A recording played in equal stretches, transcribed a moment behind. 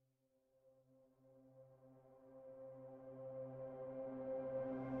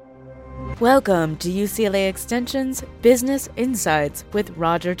Welcome to UCLA Extension's Business Insights with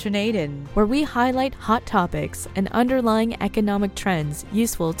Roger Tornadin, where we highlight hot topics and underlying economic trends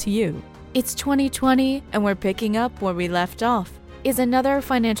useful to you. It's 2020 and we're picking up where we left off. Is another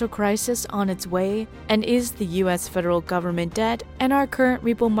financial crisis on its way? And is the U.S. federal government debt and our current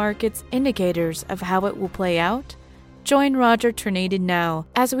repo markets indicators of how it will play out? Join Roger Tornadin now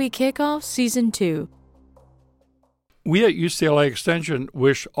as we kick off Season 2. We at UCLA Extension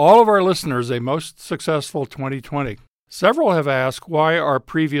wish all of our listeners a most successful 2020. Several have asked why our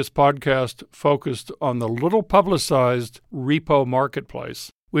previous podcast focused on the little publicized repo marketplace.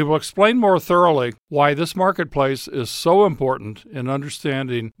 We will explain more thoroughly why this marketplace is so important in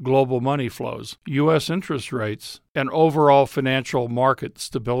understanding global money flows, U.S. interest rates, and overall financial market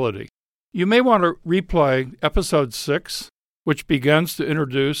stability. You may want to replay Episode 6, which begins to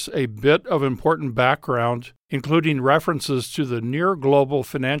introduce a bit of important background, including references to the near-global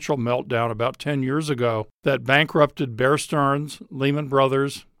financial meltdown about 10 years ago that bankrupted Bear Stearns, Lehman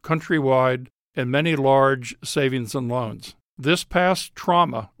Brothers, Countrywide, and many large savings and loans. This past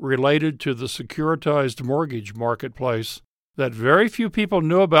trauma related to the securitized mortgage marketplace that very few people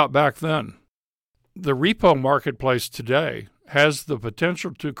knew about back then. The repo marketplace today has the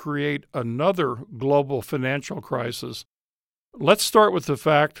potential to create another global financial crisis. Let's start with the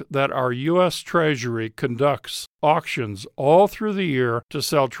fact that our U.S. Treasury conducts auctions all through the year to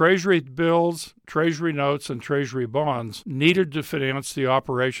sell Treasury bills, Treasury notes, and Treasury bonds needed to finance the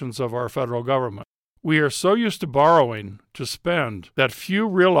operations of our federal government. We are so used to borrowing to spend that few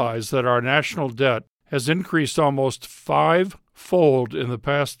realize that our national debt has increased almost five-fold in the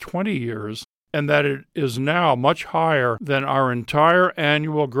past 20 years and that it is now much higher than our entire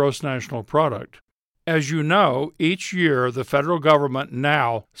annual gross national product. As you know, each year the federal government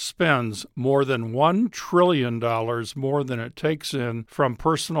now spends more than $1 trillion more than it takes in from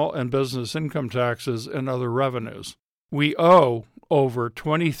personal and business income taxes and other revenues. We owe over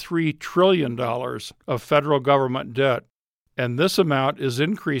 $23 trillion of federal government debt, and this amount is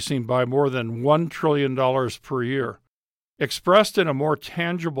increasing by more than $1 trillion per year. Expressed in a more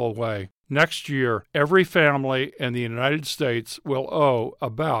tangible way, next year every family in the United States will owe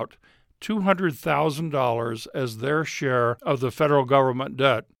about $200,000 as their share of the federal government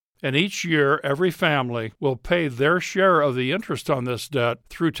debt, and each year every family will pay their share of the interest on this debt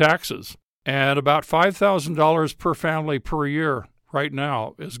through taxes. And about $5,000 per family per year right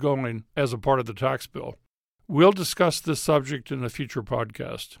now is going as a part of the tax bill. We'll discuss this subject in a future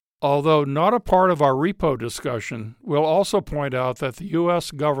podcast. Although not a part of our repo discussion, we'll also point out that the U.S.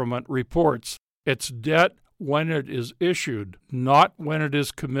 government reports its debt when it is issued, not when it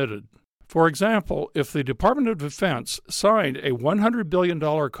is committed. For example, if the Department of Defense signed a $100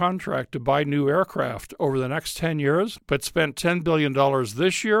 billion contract to buy new aircraft over the next 10 years, but spent $10 billion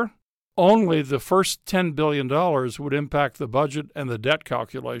this year, only the first $10 billion would impact the budget and the debt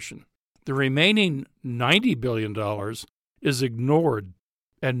calculation. The remaining $90 billion is ignored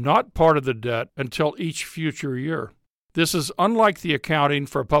and not part of the debt until each future year. This is unlike the accounting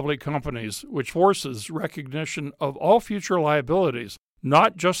for public companies, which forces recognition of all future liabilities,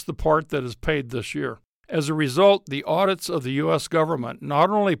 not just the part that is paid this year. As a result, the audits of the U.S. government not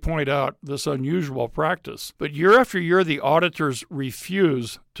only point out this unusual practice, but year after year the auditors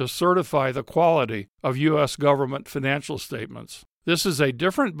refuse to certify the quality of U.S. government financial statements. This is a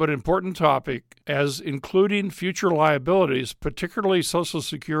different but important topic, as including future liabilities, particularly Social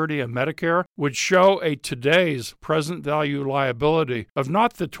Security and Medicare, would show a today's present value liability of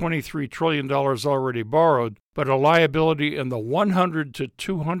not the $23 trillion already borrowed, but a liability in the $100 to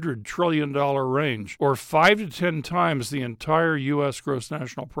 $200 trillion range, or 5 to 10 times the entire U.S. gross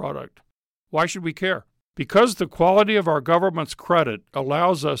national product. Why should we care? Because the quality of our government's credit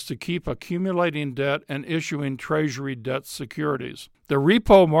allows us to keep accumulating debt and issuing Treasury debt securities. The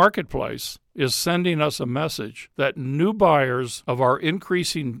repo marketplace is sending us a message that new buyers of our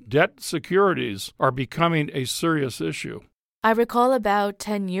increasing debt securities are becoming a serious issue. I recall about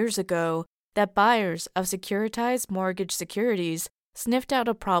 10 years ago that buyers of securitized mortgage securities sniffed out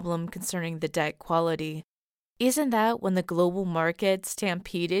a problem concerning the debt quality. Isn't that when the global market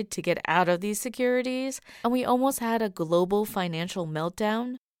stampeded to get out of these securities and we almost had a global financial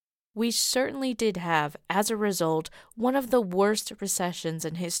meltdown? We certainly did have, as a result, one of the worst recessions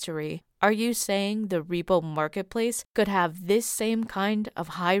in history. Are you saying the repo marketplace could have this same kind of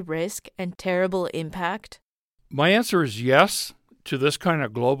high risk and terrible impact? My answer is yes to this kind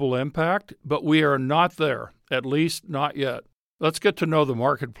of global impact, but we are not there, at least not yet. Let's get to know the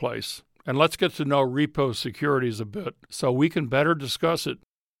marketplace. And let's get to know repo securities a bit so we can better discuss it.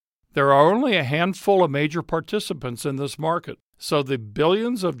 There are only a handful of major participants in this market. So the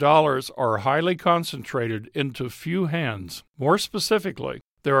billions of dollars are highly concentrated into few hands. More specifically,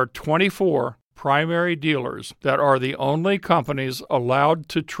 there are 24 primary dealers that are the only companies allowed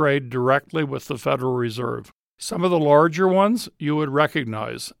to trade directly with the Federal Reserve. Some of the larger ones you would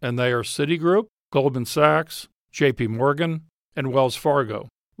recognize, and they are Citigroup, Goldman Sachs, JP Morgan, and Wells Fargo.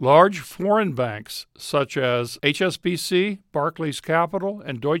 Large foreign banks such as HSBC, Barclays Capital,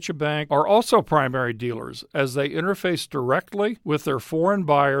 and Deutsche Bank are also primary dealers as they interface directly with their foreign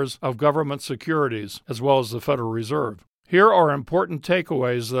buyers of government securities, as well as the Federal Reserve. Here are important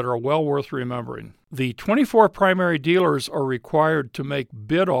takeaways that are well worth remembering. The 24 primary dealers are required to make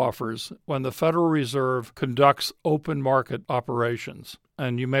bid offers when the Federal Reserve conducts open market operations.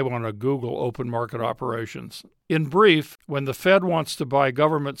 And you may want to Google open market operations. In brief, when the Fed wants to buy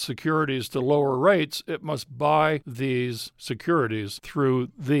government securities to lower rates, it must buy these securities through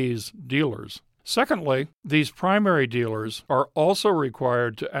these dealers. Secondly, these primary dealers are also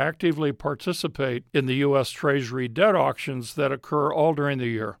required to actively participate in the U.S. Treasury debt auctions that occur all during the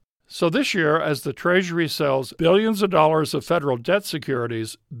year. So this year, as the Treasury sells billions of dollars of federal debt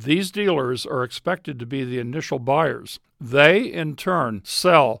securities, these dealers are expected to be the initial buyers. They, in turn,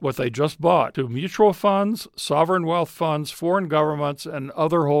 sell what they just bought to mutual funds, sovereign wealth funds, foreign governments, and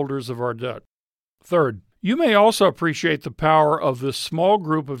other holders of our debt. Third, you may also appreciate the power of this small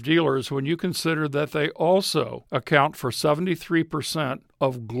group of dealers when you consider that they also account for 73%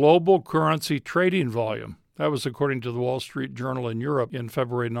 of global currency trading volume. That was according to the Wall Street Journal in Europe in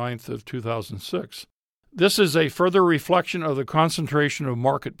February 9th of 2006. This is a further reflection of the concentration of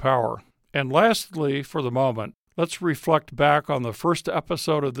market power. And lastly, for the moment, let's reflect back on the first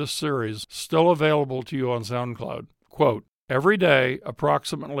episode of this series, still available to you on SoundCloud. Quote, "Every day,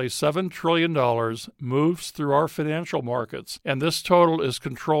 approximately $7 trillion moves through our financial markets, and this total is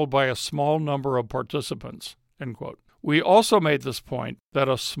controlled by a small number of participants." End quote. We also made this point that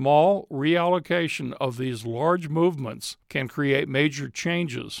a small reallocation of these large movements can create major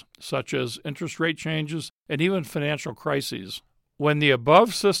changes, such as interest rate changes and even financial crises. When the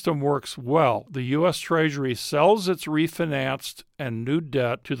above system works well, the U.S. Treasury sells its refinanced and new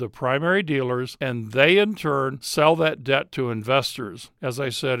debt to the primary dealers, and they in turn sell that debt to investors, as I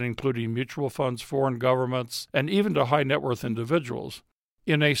said, including mutual funds, foreign governments, and even to high net worth individuals.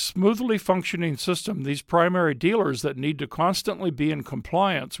 In a smoothly functioning system, these primary dealers that need to constantly be in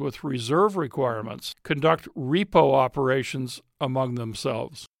compliance with reserve requirements conduct repo operations among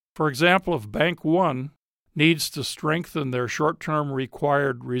themselves. For example, if Bank One needs to strengthen their short-term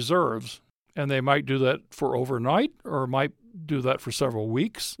required reserves, and they might do that for overnight or might do that for several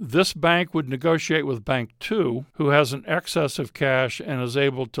weeks, this bank would negotiate with Bank Two, who has an excess of cash and is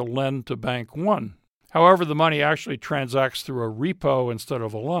able to lend to Bank One. However, the money actually transacts through a repo instead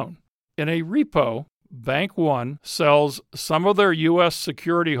of a loan. In a repo, Bank One sells some of their U.S.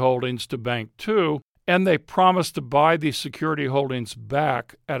 security holdings to Bank Two, and they promise to buy these security holdings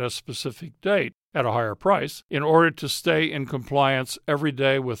back at a specific date at a higher price in order to stay in compliance every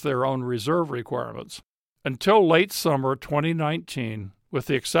day with their own reserve requirements. Until late summer 2019, with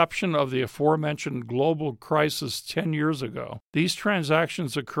the exception of the aforementioned global crisis 10 years ago, these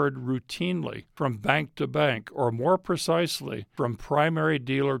transactions occurred routinely from bank to bank, or more precisely, from primary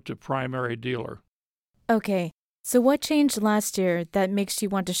dealer to primary dealer. Okay, so what changed last year that makes you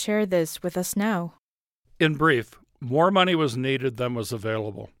want to share this with us now? In brief, more money was needed than was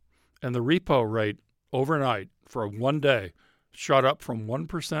available, and the repo rate overnight for one day shot up from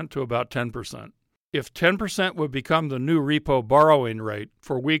 1% to about 10%. If 10% would become the new repo borrowing rate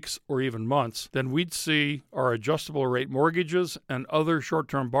for weeks or even months, then we'd see our adjustable rate mortgages and other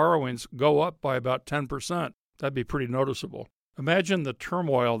short-term borrowings go up by about 10%. That'd be pretty noticeable. Imagine the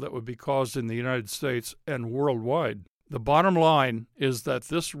turmoil that would be caused in the United States and worldwide. The bottom line is that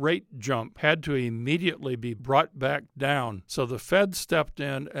this rate jump had to immediately be brought back down, so the Fed stepped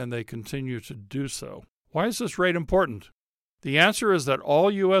in and they continue to do so. Why is this rate important? The answer is that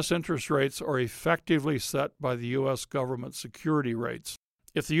all U.S. interest rates are effectively set by the U.S. government security rates.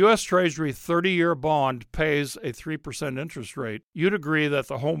 If the U.S. Treasury 30-year bond pays a 3% interest rate, you'd agree that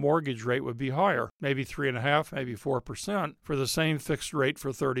the home mortgage rate would be higher, maybe 3.5%, maybe 4%, for the same fixed rate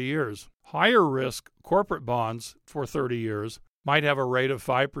for 30 years. Higher risk corporate bonds for 30 years might have a rate of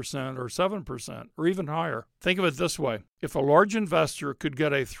 5% or 7% or even higher. Think of it this way. If a large investor could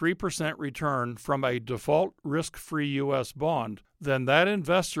get a 3% return from a default risk-free U.S. bond, then that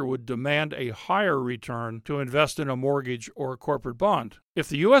investor would demand a higher return to invest in a mortgage or a corporate bond. If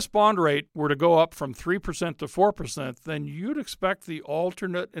the U.S. bond rate were to go up from 3% to 4%, then you'd expect the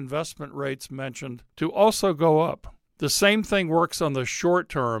alternate investment rates mentioned to also go up. The same thing works on the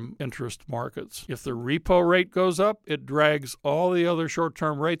short-term interest markets. If the repo rate goes up, it drags all the other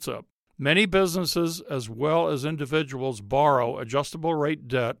short-term rates up. Many businesses, as well as individuals, borrow adjustable rate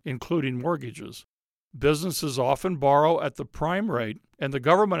debt, including mortgages. Businesses often borrow at the prime rate, and the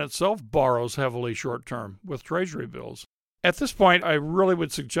government itself borrows heavily short-term with Treasury bills. At this point, I really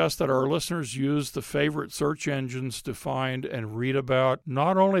would suggest that our listeners use the favorite search engines to find and read about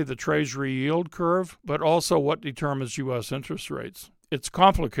not only the Treasury yield curve, but also what determines U.S. interest rates. It's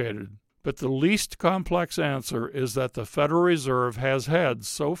complicated, but the least complex answer is that the Federal Reserve has had,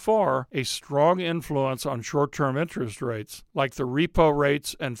 so far, a strong influence on short-term interest rates, like the repo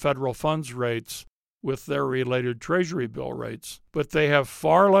rates and federal funds rates, with their related Treasury bill rates, but they have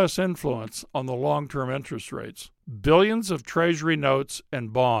far less influence on the long-term interest rates. Billions of Treasury notes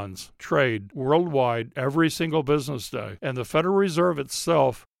and bonds trade worldwide every single business day, and the Federal Reserve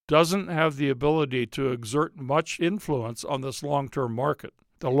itself doesn't have the ability to exert much influence on this long-term market.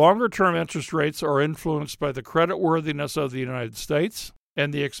 The longer-term interest rates are influenced by the creditworthiness of the United States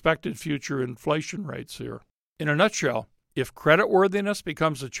and the expected future inflation rates here. In a nutshell, if creditworthiness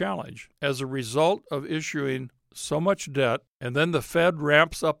becomes a challenge as a result of issuing so much debt, and then the Fed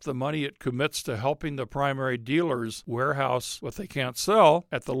ramps up the money it commits to helping the primary dealers warehouse what they can't sell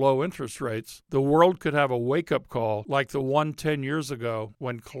at the low interest rates, the world could have a wake-up call like the one 10 years ago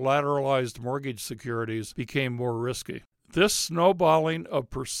when collateralized mortgage securities became more risky. This snowballing of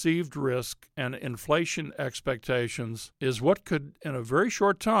perceived risk and inflation expectations is what could, in a very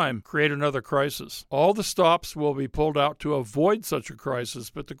short time, create another crisis. All the stops will be pulled out to avoid such a crisis,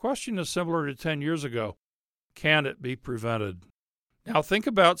 but the question is similar to 10 years ago. Can it be prevented? Now think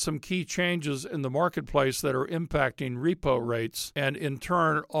about some key changes in the marketplace that are impacting repo rates and, in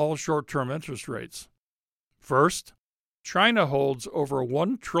turn, all short-term interest rates. First, China holds over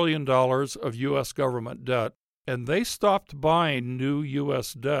 $1 trillion of U.S. government debt, and they stopped buying new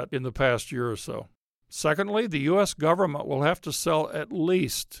U.S. debt in the past year or so. Secondly, the U.S. government will have to sell at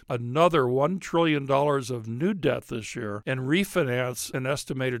least another $1 trillion of new debt this year and refinance an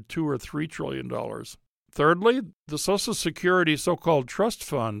estimated $2 or $3 trillion. Thirdly, the Social Security so-called trust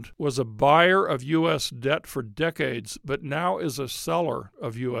fund was a buyer of U.S. debt for decades, but now is a seller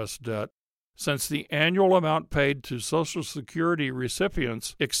of U.S. debt, since the annual amount paid to Social Security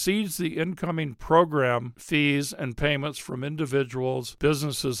recipients exceeds the incoming program fees and payments from individuals,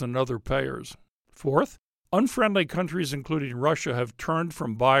 businesses, and other payers. Fourth, unfriendly countries including Russia have turned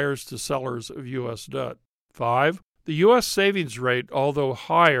from buyers to sellers of U.S. debt. 5. The U.S. savings rate, although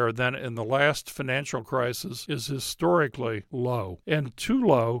higher than in the last financial crisis, is historically low, and too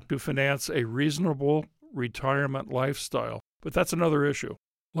low to finance a reasonable retirement lifestyle. But that's another issue.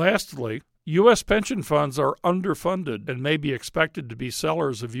 Lastly, U.S. pension funds are underfunded and may be expected to be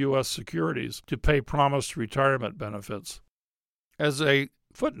sellers of U.S. securities to pay promised retirement benefits. As a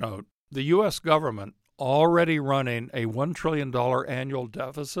footnote, the U.S. government, already running a $1 trillion annual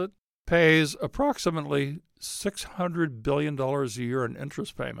deficit, pays approximately $600 billion a year in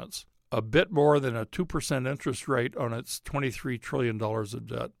interest payments, a bit more than a 2% interest rate on its $23 trillion of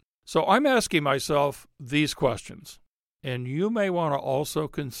debt. So I'm asking myself these questions, and you may want to also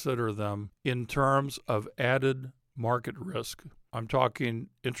consider them in terms of added market risk. I'm talking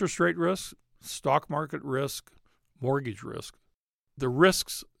interest rate risk, stock market risk, mortgage risk. The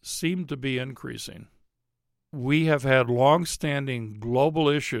risks seem to be increasing. We have had long-standing global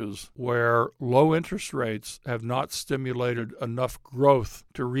issues where low interest rates have not stimulated enough growth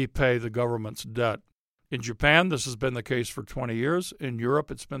to repay the government's debt. In Japan, this has been the case for 20 years. In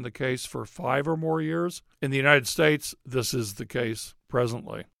Europe, it's been the case for 5 or more years. In the United States, this is the case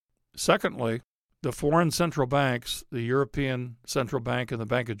presently. Secondly, the foreign central banks, the European Central Bank and the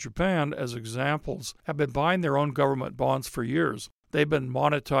Bank of Japan, as examples, have been buying their own government bonds for years. They've been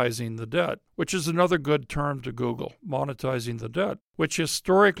monetizing the debt, which is another good term to Google, monetizing the debt, which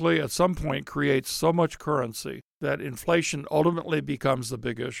historically at some point creates so much currency that inflation ultimately becomes the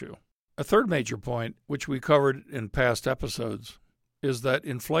big issue. A third major point, which we covered in past episodes, is that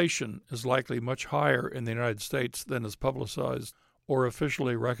inflation is likely much higher in the United States than is publicized or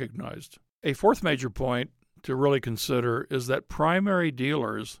officially recognized. A fourth major point to really consider is that primary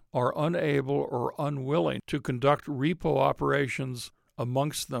dealers are unable or unwilling to conduct repo operations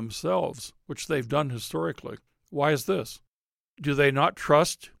amongst themselves, which they've done historically. Why is this? Do they not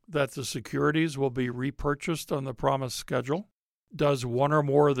trust that the securities will be repurchased on the promised schedule? Does one or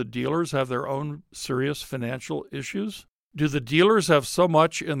more of the dealers have their own serious financial issues? Do the dealers have so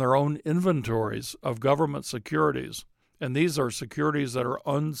much in their own inventories of government securities, and these are securities that are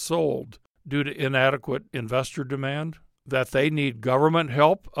unsold due to inadequate investor demand, that they need government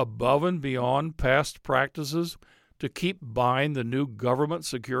help above and beyond past practices to keep buying the new government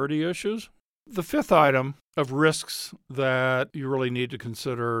security issues? The fifth item of risks that you really need to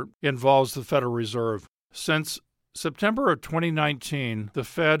consider involves the Federal Reserve. Since September of 2019, the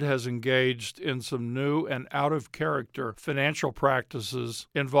Fed has engaged in some new and out-of-character financial practices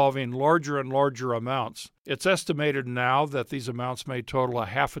involving larger and larger amounts. It's estimated now that these amounts may total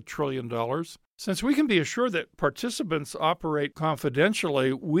 $500 billion. Since we can be assured that participants operate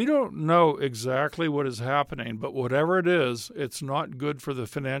confidentially, we don't know exactly what is happening, but whatever it is, it's not good for the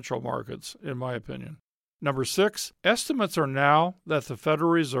financial markets, in my opinion. Number 6, estimates are now that the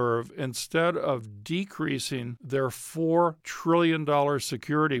Federal Reserve, instead of decreasing their $4 trillion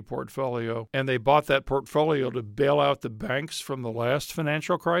security portfolio, and they bought that portfolio to bail out the banks from the last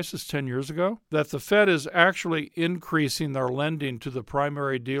financial crisis 10 years ago, that the Fed is actually increasing their lending to the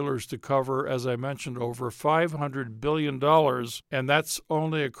primary dealers to cover, as I mentioned, over $500 billion, and that's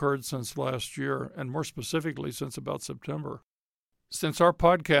only occurred since last year, and more specifically since about September. Since our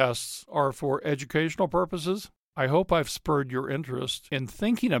podcasts are for educational purposes, I hope I've spurred your interest in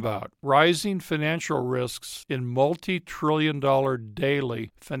thinking about rising financial risks in multi-trillion-dollar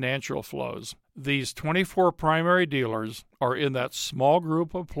daily financial flows. These 24 primary dealers are in that small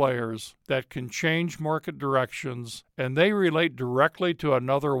group of players that can change market directions, and they relate directly to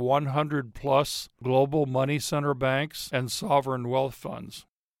another 100-plus global money center banks and sovereign wealth funds.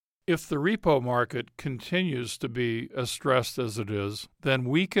 If the repo market continues to be as stressed as it is, then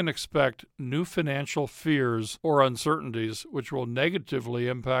we can expect new financial fears or uncertainties which will negatively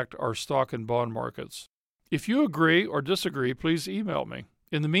impact our stock and bond markets. If you agree or disagree, please email me.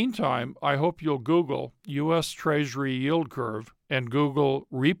 In the meantime, I hope you'll Google U.S. Treasury yield curve and Google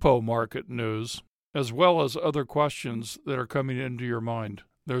repo market news, as well as other questions that are coming into your mind.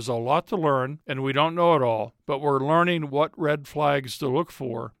 There's a lot to learn, and we don't know it all, but we're learning what red flags to look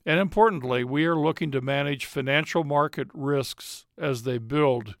for. And importantly, we are looking to manage financial market risks as they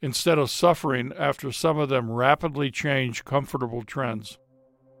build, instead of suffering after some of them rapidly change comfortable trends.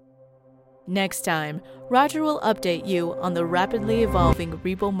 Next time, Roger will update you on the rapidly evolving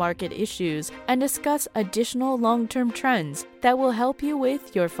repo market issues and discuss additional long-term trends that will help you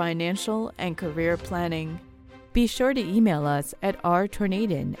with your financial and career planning. Be sure to email us at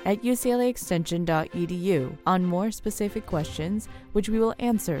rtornadin@uclaextension.edu on more specific questions, which we will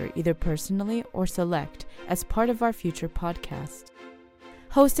answer either personally or select as part of our future podcast.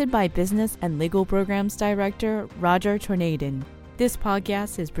 Hosted by Business and Legal Programs Director Roger Tornadin, this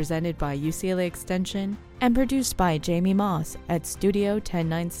podcast is presented by UCLA Extension and produced by Jamie Moss at Studio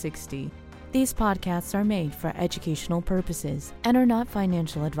 10960. These podcasts are made for educational purposes and are not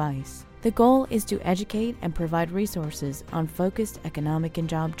financial advice. The goal is to educate and provide resources on focused economic and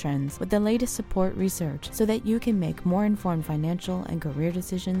job trends with the latest support research so that you can make more informed financial and career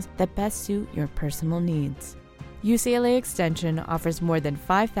decisions that best suit your personal needs. UCLA Extension offers more than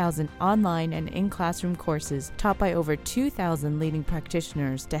 5,000 online and in-classroom courses taught by over 2,000 leading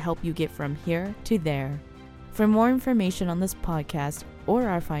practitioners to help you get from here to there. For more information on this podcast or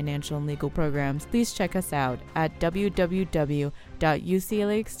our financial and legal programs, please check us out at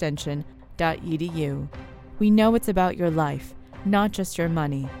www.uclaextension.edu. We know it's about your life, not just your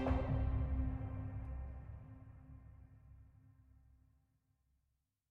money.